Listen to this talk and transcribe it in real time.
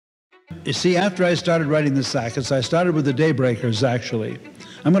You see, after I started writing the Sacketts, I started with the Daybreakers, actually.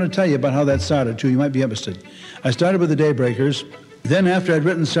 I'm going to tell you about how that started, too. You might be interested. I started with the Daybreakers. Then, after I'd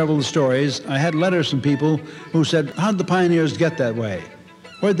written several stories, I had letters from people who said, how'd the pioneers get that way?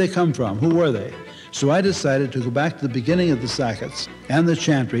 Where'd they come from? Who were they? So I decided to go back to the beginning of the Sacketts and the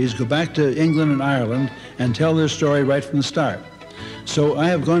Chantries, go back to England and Ireland, and tell their story right from the start. So I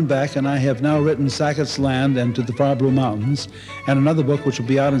have gone back, and I have now written Sackett's Land and To the Far Blue Mountains, and another book which will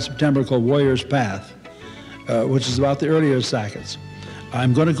be out in September called Warrior's Path, which is about the earlier Sacketts.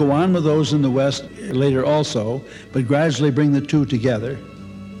 I'm going to go on with those in the West later also, but gradually bring the two together.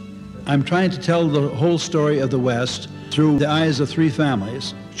 I'm trying to tell the whole story of the West through the eyes of three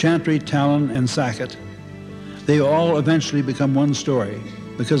families, Chantry, Talon, and Sackett. They all eventually become one story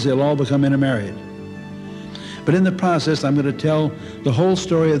because they'll all become intermarried. But in the process, I'm going to tell the whole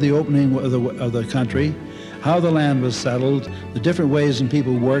story of the opening of the country, how the land was settled, the different ways in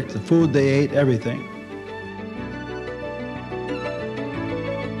people worked, the food they ate, everything.